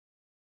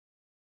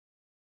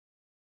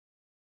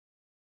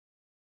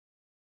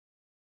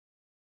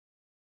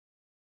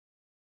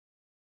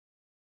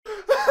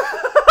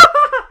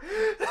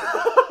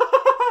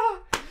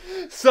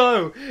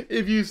So,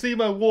 if you see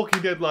my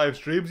Walking Dead live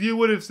streams, you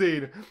would have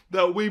seen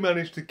that we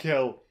managed to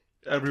kill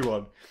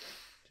everyone.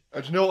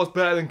 And you know what's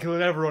better than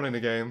killing everyone in a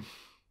game?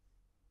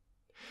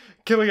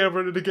 Killing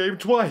everyone in a game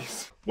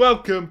twice.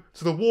 Welcome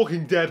to the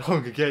Walking Dead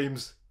Hunger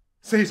Games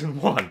Season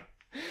 1.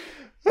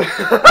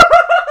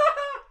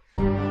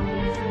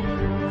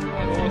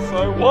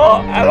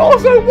 And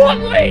also what,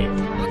 Lee?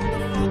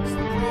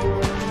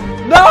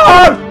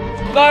 No!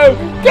 No!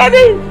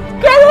 Kenny!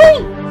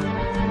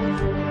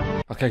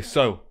 Okay,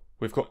 so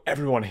we've got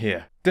everyone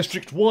here.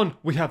 District 1,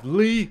 we have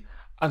Lee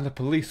and the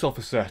police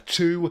officer,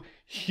 two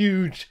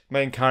huge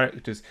main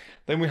characters.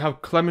 Then we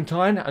have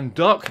Clementine and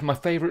Duck, my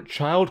favourite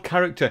child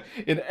character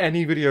in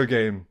any video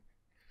game.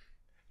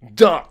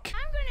 Duck!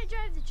 I'm gonna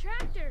drive the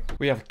tractor.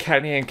 We have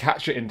Kenny and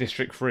Katjaa in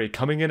District 3,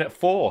 coming in at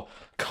 4.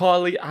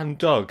 Carley and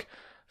Doug.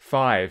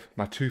 5,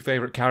 my two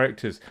favourite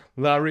characters,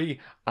 Larry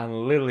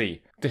and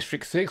Lilly.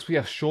 District 6, we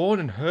have Shawn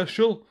and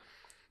Hershall.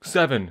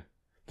 7,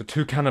 the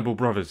two cannibal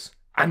brothers,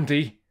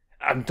 Andy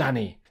and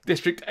Danny.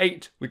 District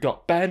 8, we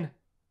got Ben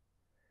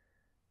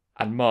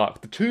and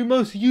Mark, the two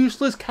most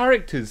useless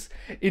characters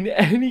in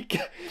any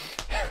game.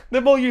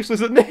 They're more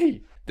useless than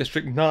me.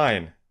 District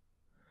 9,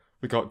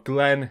 we got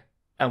Glenn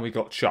and we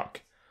got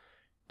Chuck.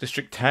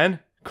 District 10,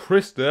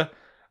 Christa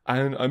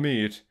and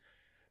Omid.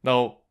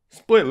 Now,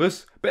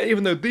 spoilers, but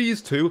even though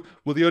these two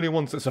were the only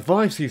ones that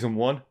survived Season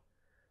 1,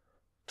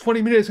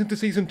 20 minutes into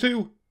Season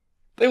 2,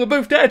 they were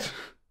both dead.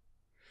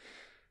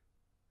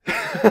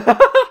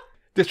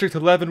 District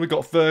 11, we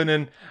got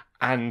Vernon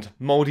and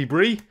Mouldy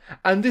Brie.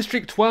 And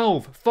District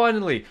 12,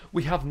 finally,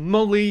 we have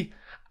Molly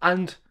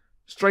and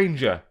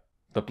Stranger.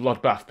 The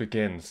bloodbath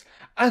begins.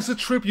 As the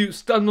tributes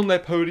stand on their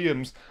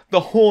podiums, the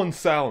horn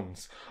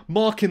sounds.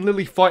 Mark and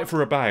Lilly fight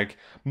for a bag.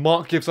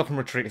 Mark gives up and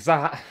retreats.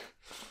 That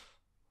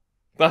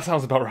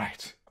sounds about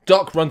right.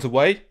 Doc runs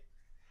away.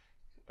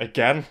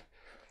 Again.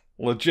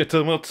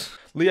 Legitimate.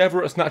 Lee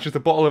Everett snatches a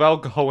bottle of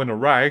alcohol in a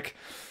rag.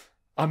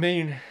 I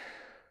mean...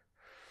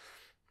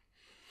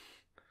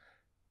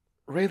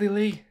 really,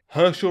 Lee?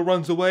 Hershall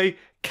runs away.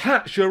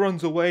 Katjaa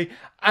runs away.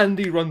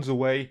 Andy runs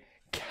away.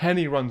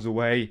 Kenny runs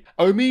away.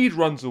 Omid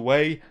runs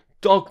away.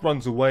 Doug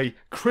runs away.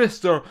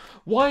 Christa.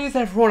 Why is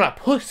everyone a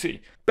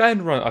pussy?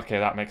 Ben run. Okay,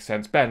 that makes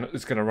sense. Ben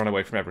is going to run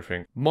away from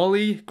everything.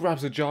 Molly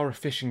grabs a jar of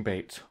fishing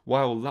bait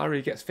while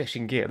Larry gets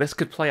fishing gear. This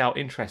could play out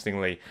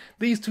interestingly.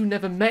 These two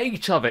never met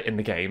each other in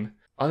the game.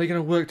 Are they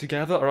going to work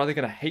together or are they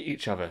going to hate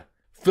each other?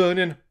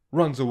 Vernon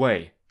runs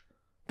away.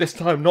 This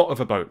time not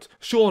of a boat.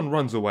 Shawn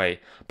runs away.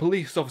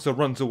 Police officer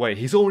runs away.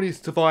 He's already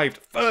survived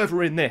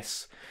further in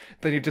this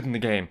than he did in the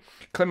game.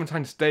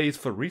 Clementine stays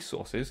for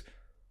resources.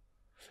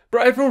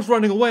 But everyone's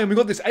running away and we've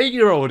got this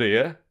 8-year-old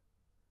here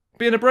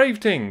being a brave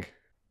ting.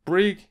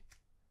 Brie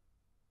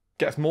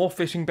gets more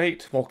fishing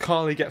bait while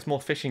Carley gets more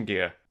fishing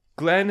gear.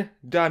 Glenn,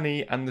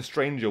 Danny and the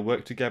stranger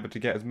work together to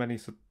get as many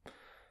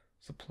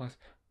supplies.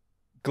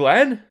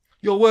 Glenn?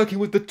 You're working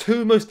with the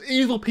two most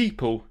evil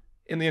people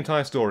in the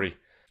entire story.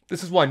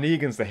 This is why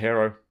Negan's the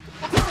hero.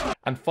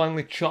 And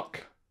finally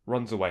Chuck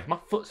runs away. My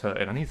foot's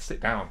hurting, I need to sit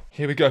down.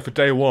 Here we go for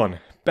day 1.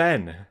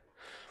 Ben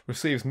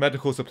receives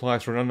medical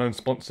supplies from an unknown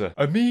sponsor.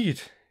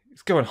 Omid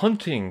is going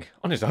hunting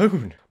on his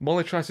own.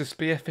 Molly tries to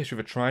spearfish with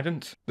a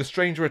trident. The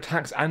stranger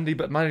attacks Andy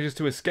but manages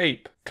to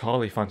escape.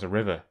 Carley finds a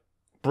river.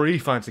 Brie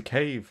finds a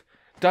cave.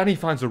 Danny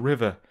finds a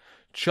river.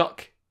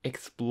 Chuck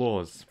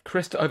explores.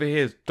 Christa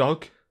overhears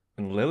Doug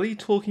and Lilly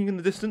talking in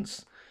the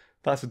distance.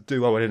 That's a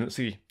duo I didn't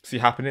see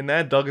happening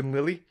there, Doug and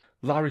Lilly.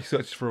 Larry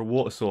searches for a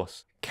water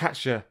source.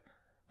 Katjaa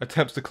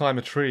attempts to climb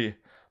a tree,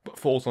 but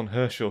falls on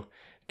Hershall,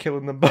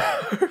 killing them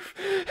both.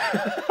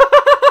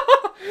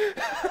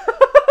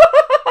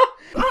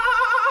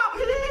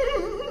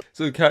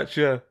 So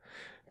Katjaa,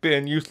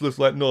 being useless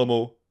like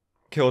normal,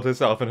 killed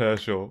herself and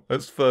Hershall.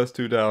 That's first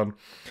 2 down.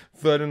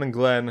 Vernon and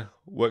Glenn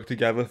work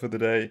together for the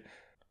day.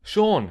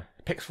 Shawn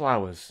picks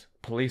flowers.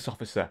 Police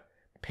officer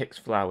picks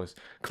flowers.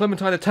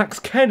 Clementine attacks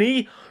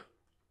Kenny.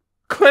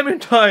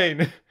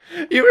 Clementine!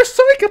 You're a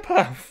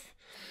psychopath!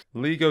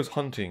 Lee goes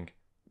hunting.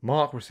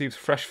 Mark receives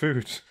fresh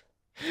food.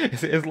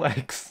 Is it his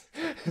legs?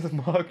 Has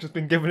Mark just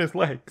been given his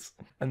legs?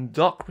 And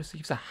Doc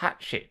receives a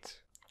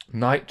hatchet.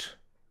 Night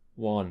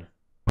 1.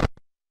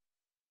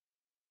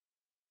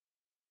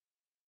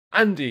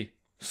 Andy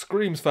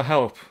screams for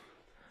help.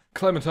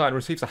 Clementine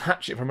receives a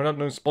hatchet from an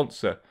unknown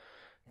sponsor.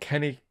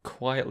 Kenny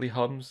quietly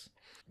hums.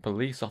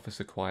 Police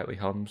officer quietly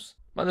hums.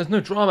 Man, there's no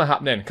drama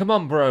happening. Come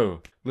on,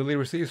 bro. Lilly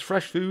receives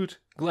fresh food.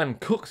 Glenn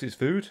cooks his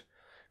food.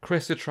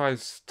 Christa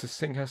tries to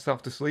sing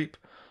herself to sleep.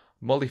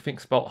 Molly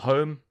thinks about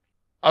home.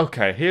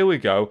 Okay, here we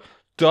go.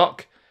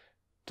 Doc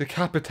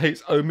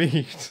decapitates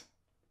Omid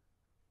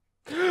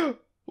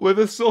with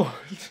a sword.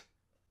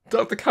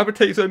 Doc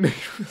decapitates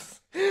Omid.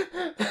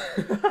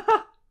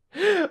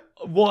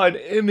 What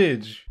an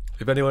image.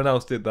 If anyone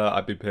else did that,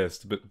 I'd be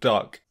pissed. But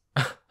Doc,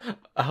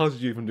 how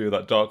did you even do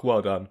that, Doc?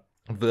 Well done.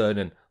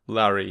 Vernon,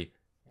 Larry,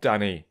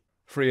 Danny,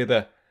 3 of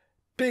the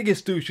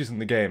biggest douches in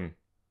the game.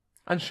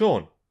 And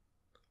Shawn.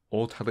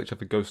 All tell each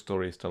other ghost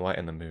stories to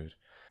lighten the mood.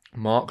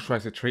 Mark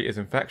tries to treat his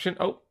infection.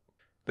 Oh,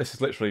 this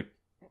is literally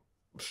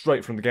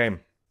straight from the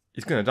game.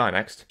 He's gonna die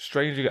next.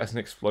 Stranger gets an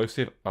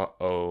explosive.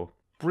 Uh-oh.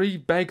 Brie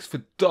begs for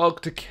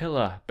Doug to kill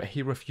her, but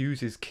he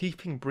refuses,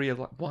 keeping Brie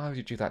alive. Why would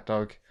you do that,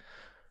 Doug?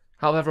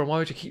 However, why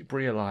would you keep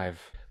Brie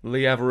alive?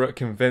 Lee Everett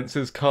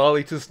convinces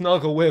Carley to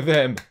snuggle with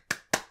him.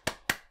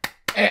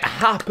 It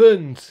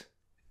happened!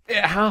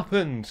 It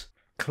happened!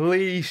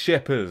 Clee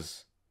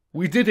shippers.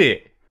 We did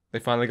it! They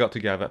finally got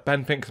together.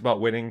 Ben thinks about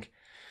winning.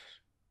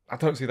 I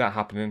don't see that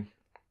happening.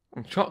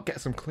 And Chuck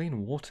gets some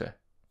clean water.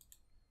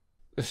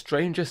 The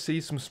stranger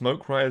sees some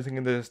smoke rising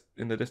in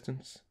the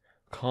distance.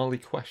 Carley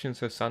questions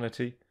her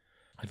sanity.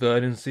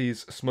 Vernon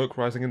sees smoke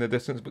rising in the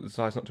distance but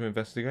decides not to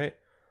investigate.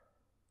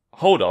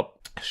 Hold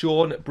up.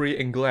 Shawn, Brie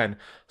and Glenn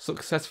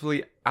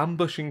successfully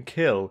ambush and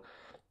kill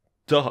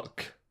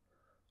Duck,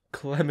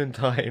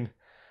 Clementine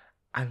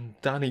and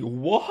Danny.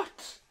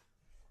 What?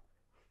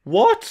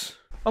 What?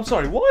 I'm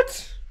sorry,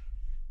 what?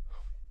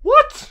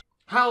 What?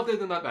 How have they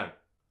done that then?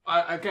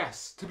 I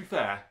guess, to be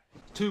fair,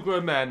 2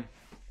 grown men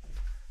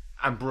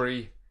and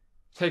Brie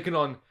taking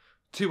on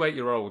 2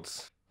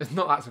 8-year-olds. It's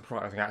not that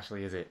surprising,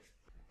 actually, is it?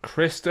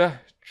 Christa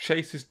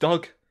chases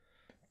Doug.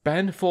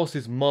 Ben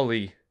forces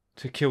Molly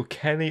to kill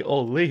Kenny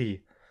or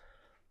Lee.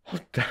 Oh,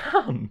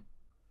 damn.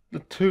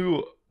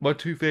 My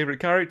two favourite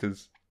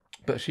characters.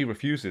 But she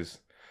refuses.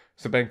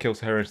 So Ben kills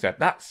her instead.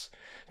 That's,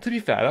 to be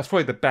fair, that's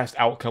probably the best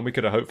outcome we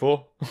could have hoped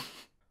for.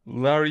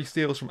 Larry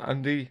steals from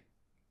Andy.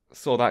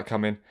 Saw that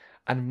coming.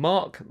 And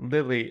Mark,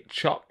 Lilly,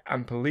 Chuck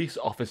and police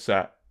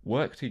officer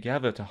work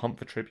together to hunt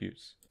for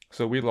tributes.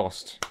 So we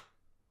lost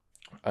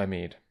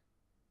Omid,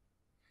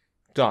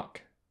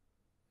 Duck,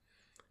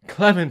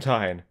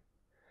 Clementine,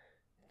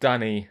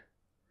 Danny,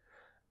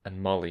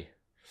 and Molly.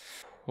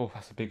 Oh,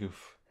 that's a big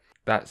oof.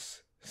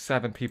 That's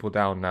 7 people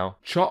down now.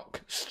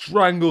 Chuck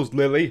strangles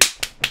Lilly.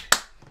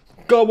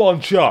 Go on,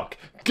 Chuck.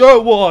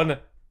 Go on,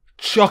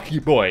 Chucky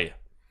boy.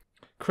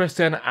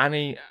 Christa and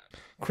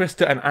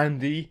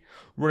Andy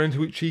run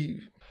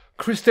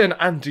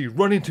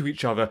into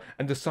each other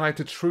and decide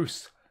to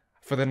truce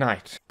for the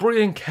night.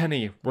 Brie and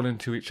Kenny run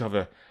into each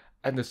other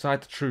and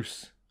decide to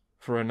truce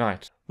for a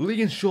night.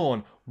 Lee and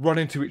Shawn run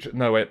into each other.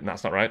 No, wait,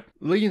 that's not right.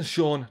 Lee and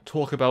Shawn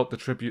talk about the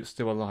tribute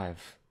still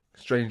alive.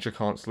 Stranger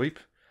can't sleep.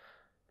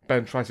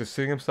 Ben tries to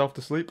sing himself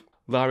to sleep.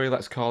 Larry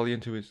lets Carley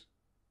into his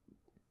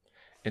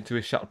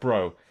shot.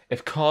 Bro,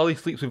 if Carley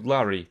sleeps with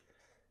Larry,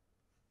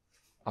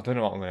 I don't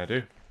know what I'm going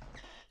to do.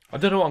 I'm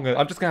just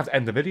going to have to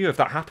end the video if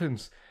that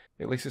happens.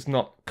 At least it's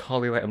not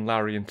Carley letting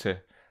Larry into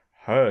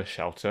her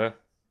shelter.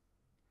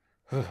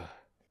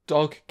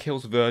 Dog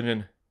kills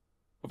Vernon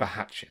with a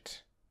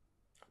hatchet.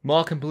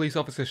 Mark and police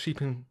officer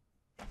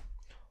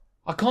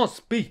I can't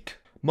speak.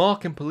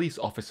 Mark and police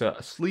officer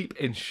sleep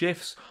in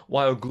shifts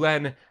while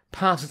Glenn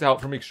passes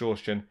out from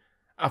exhaustion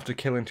after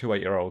killing 2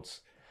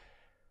 8-year-olds.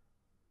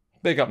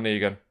 Big up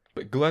Negan.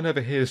 But Glenn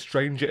overhears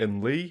Stranger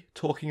and Lee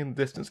talking in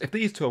the distance. If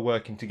these 2 are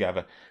working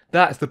together,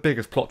 that's the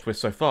biggest plot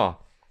twist so far.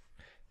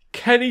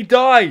 Kenny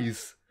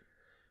dies!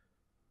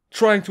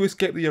 Trying to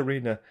escape the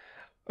arena.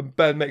 And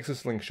Ben makes a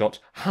slingshot.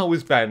 How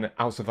is Ben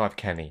out-survive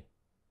Kenny?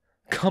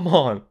 Come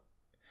on!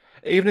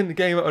 Even in the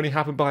game it only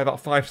happened by about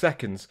 5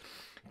 seconds.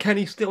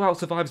 Kenny still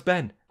out-survives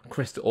Ben.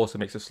 Christa also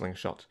makes a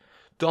slingshot.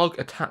 Dog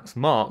attacks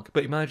Mark,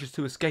 but he manages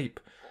to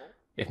escape.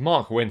 If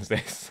Mark wins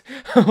this...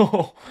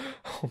 oh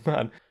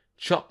man.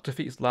 Chuck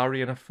defeats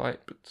Larry in a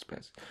fight, but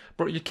spares...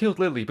 Bro, you killed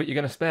Lilly, but you're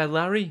going to spare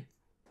Larry?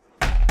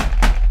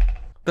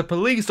 The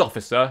police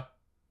officer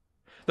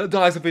that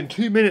dies within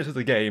 2 minutes of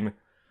the game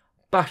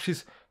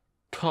bashes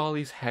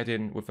Carley's head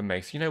in with a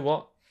mace. You know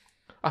what?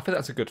 I think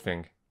that's a good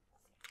thing.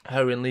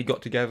 Her and Lee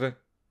got together.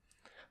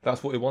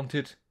 That's what we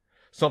wanted.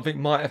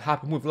 Something might have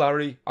happened with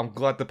Larry. I'm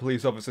glad the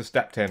police officer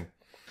stepped in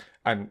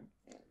and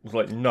was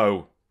like,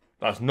 no,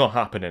 that's not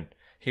happening.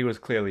 He was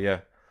clearly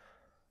a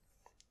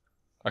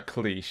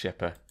Clee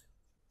shipper.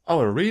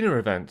 Oh, arena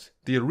event.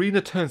 The arena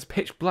turns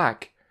pitch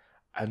black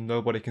and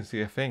nobody can see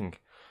a thing.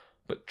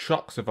 But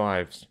Chuck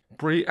survives.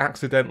 Brie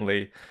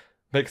accidentally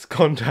makes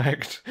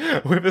contact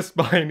with a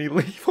spiny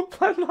lethal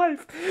plant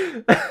life.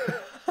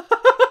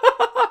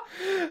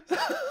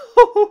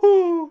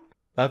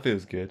 That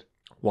feels good.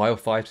 While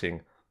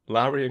fighting,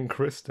 Larry and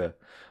Christa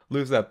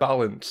lose their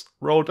balance,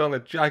 roll down a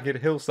jagged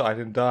hillside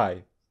and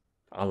die.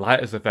 I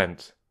like this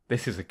event.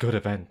 This is a good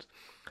event.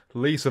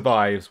 Lee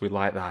survives, we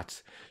like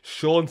that.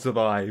 Shawn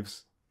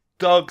survives.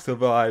 Doug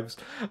survives.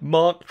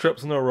 Mark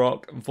trips on a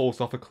rock and falls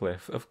off a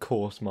cliff. Of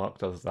course Mark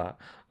does that.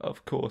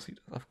 Of course he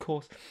does. Of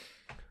course he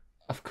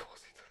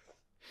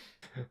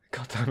does.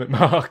 God damn it,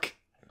 Mark.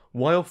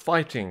 While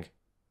fighting,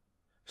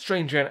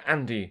 Stranger and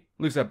Andy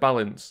lose their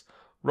balance,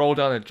 roll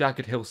down a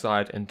jagged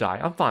hillside and die.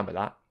 I'm fine with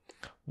that.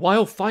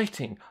 While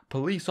fighting,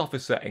 police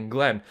officer and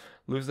Glenn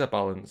lose their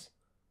balance,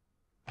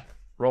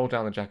 roll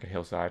down the jagged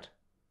hillside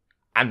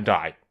and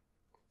die.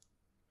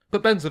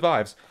 But Ben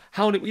survives.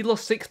 How did we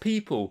lost 6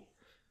 people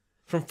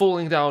from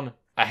falling down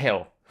a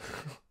hill?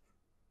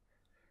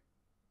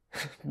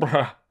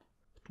 Bruh.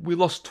 We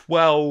lost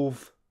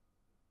 12.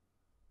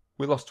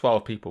 We lost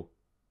 12 people.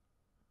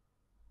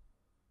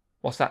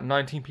 What's that,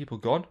 19 people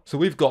gone? So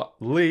we've got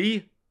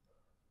Lee,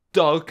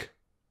 Doug,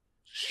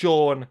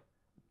 Shawn,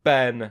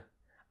 Ben,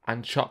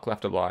 and Chuck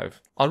left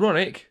alive.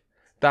 Ironic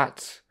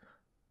that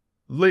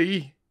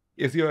Lee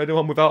is the only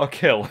one without a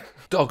kill.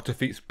 Doug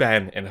defeats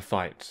Ben in a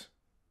fight,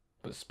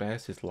 but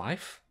spares his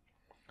life.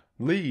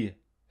 Lee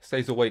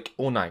stays awake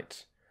all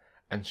night,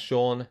 and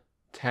Shawn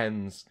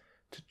tends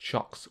to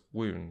Chuck's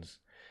wounds.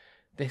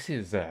 This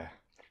is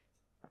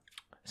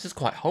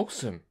quite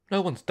wholesome.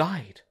 No one's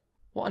died.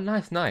 What a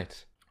nice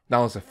night.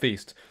 Now is a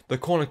feast. The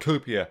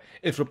cornucopia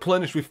is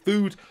replenished with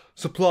food,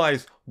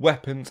 supplies,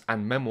 weapons,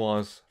 and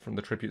memoirs from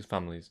the tribute's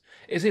families.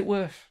 Is it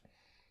worth...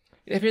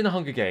 If you're in the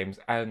Hunger Games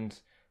and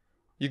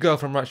your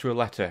girlfriend writes you a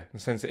letter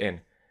and sends it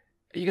in,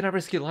 are you going to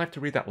risk your life to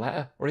read that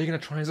letter? Or are you going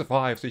to try and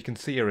survive so you can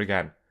see her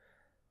again?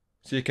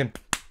 So you can...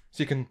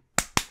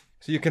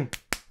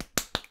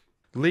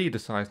 Lee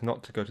decides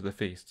not to go to the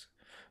feast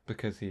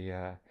because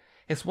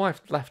his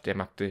wife left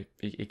him after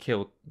he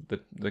killed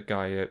the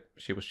guy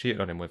she was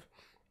cheating on him with.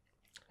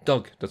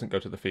 Doug doesn't go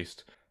to the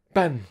feast.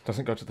 Ben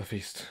doesn't go to the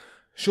feast.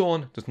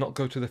 Shawn does not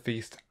go to the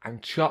feast.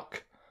 And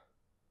Chuck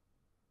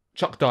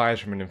dies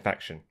from an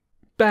infection.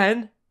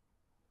 Ben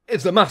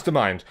is the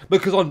mastermind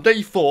because on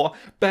day 4,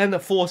 Ben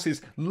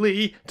forces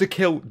Lee to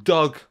kill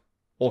Doug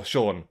or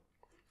Shawn.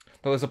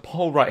 Now there's a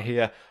poll right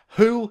here.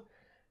 Who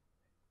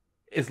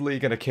is Lee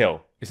going to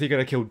kill? Is he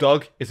going to kill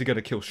Doug? Is he going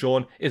to kill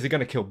Shawn? Is he going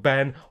to kill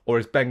Ben? Or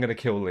is Ben going to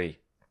kill Lee?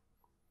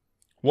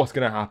 What's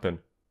going to happen?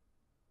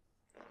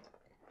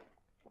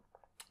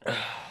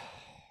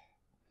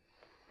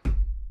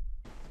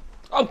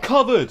 I'm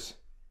covered!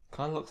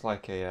 Kind of looks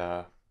like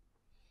I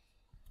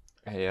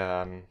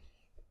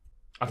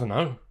don't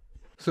know.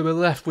 So we're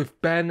left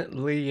with Ben,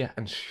 Lee,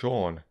 and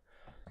Shawn.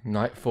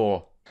 Night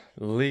 4.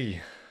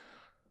 Lee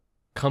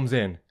comes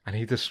in and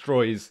he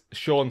destroys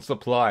Shawn's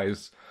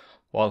supplies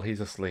while he's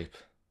asleep.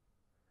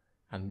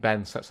 And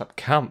Ben sets up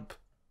camp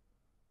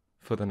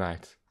for the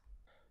night.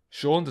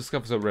 Shawn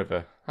discovers a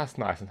river. That's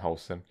nice and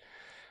wholesome.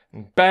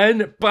 And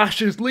Ben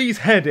bashes Lee's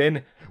head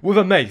in with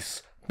a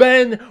mace.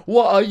 Ben,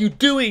 what are you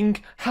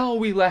doing? How are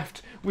we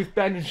left with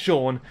Ben and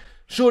Shawn?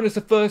 Shawn is the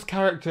first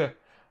character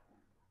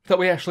that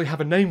we actually have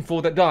a name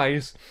for that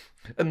dies.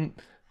 And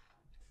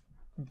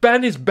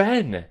Ben is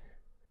Ben.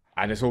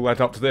 And it's all led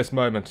up to this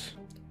moment.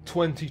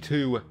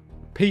 22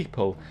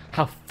 people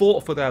have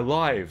fought for their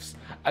lives.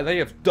 And they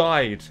have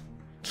died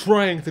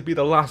trying to be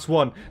the last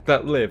one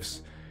that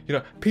lives. You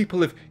know, people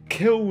have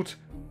killed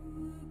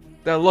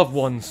their loved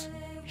ones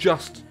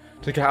just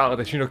to get out of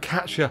this. You know,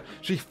 Katjaa,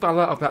 she fell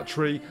out of that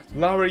tree.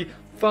 Larry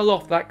fell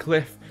off that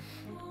cliff.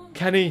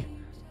 Kenny,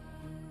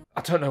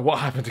 I don't know what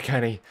happened to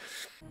Kenny.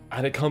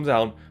 And it comes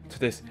down to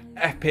this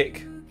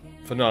epic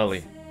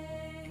finale.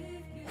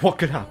 What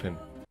could happen?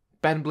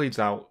 Ben bleeds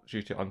out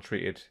due to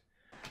untreated.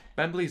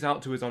 Ben bleeds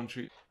out to his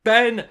untreated.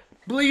 Ben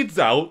bleeds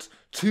out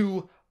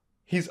to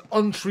his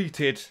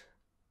untreated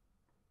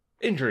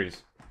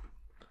injuries.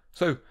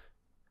 So,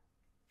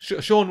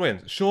 Shawn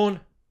wins.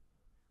 Shawn,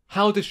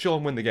 how did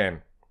Shawn win the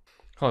game?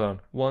 Hold on.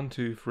 1,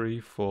 2, 3,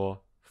 4,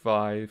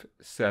 5,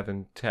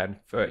 7, 10,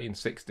 13,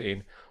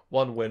 16.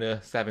 One winner,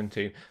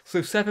 17.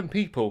 So 7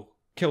 people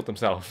killed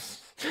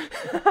themselves.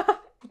 Oh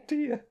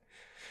dear.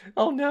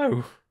 Oh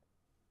no.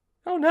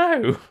 Oh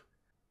no.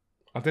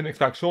 I didn't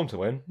expect Shawn to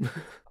win.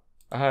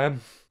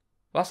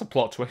 That's a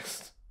plot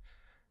twist.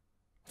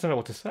 I don't know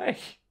what to say.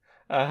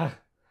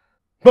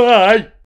 Bye!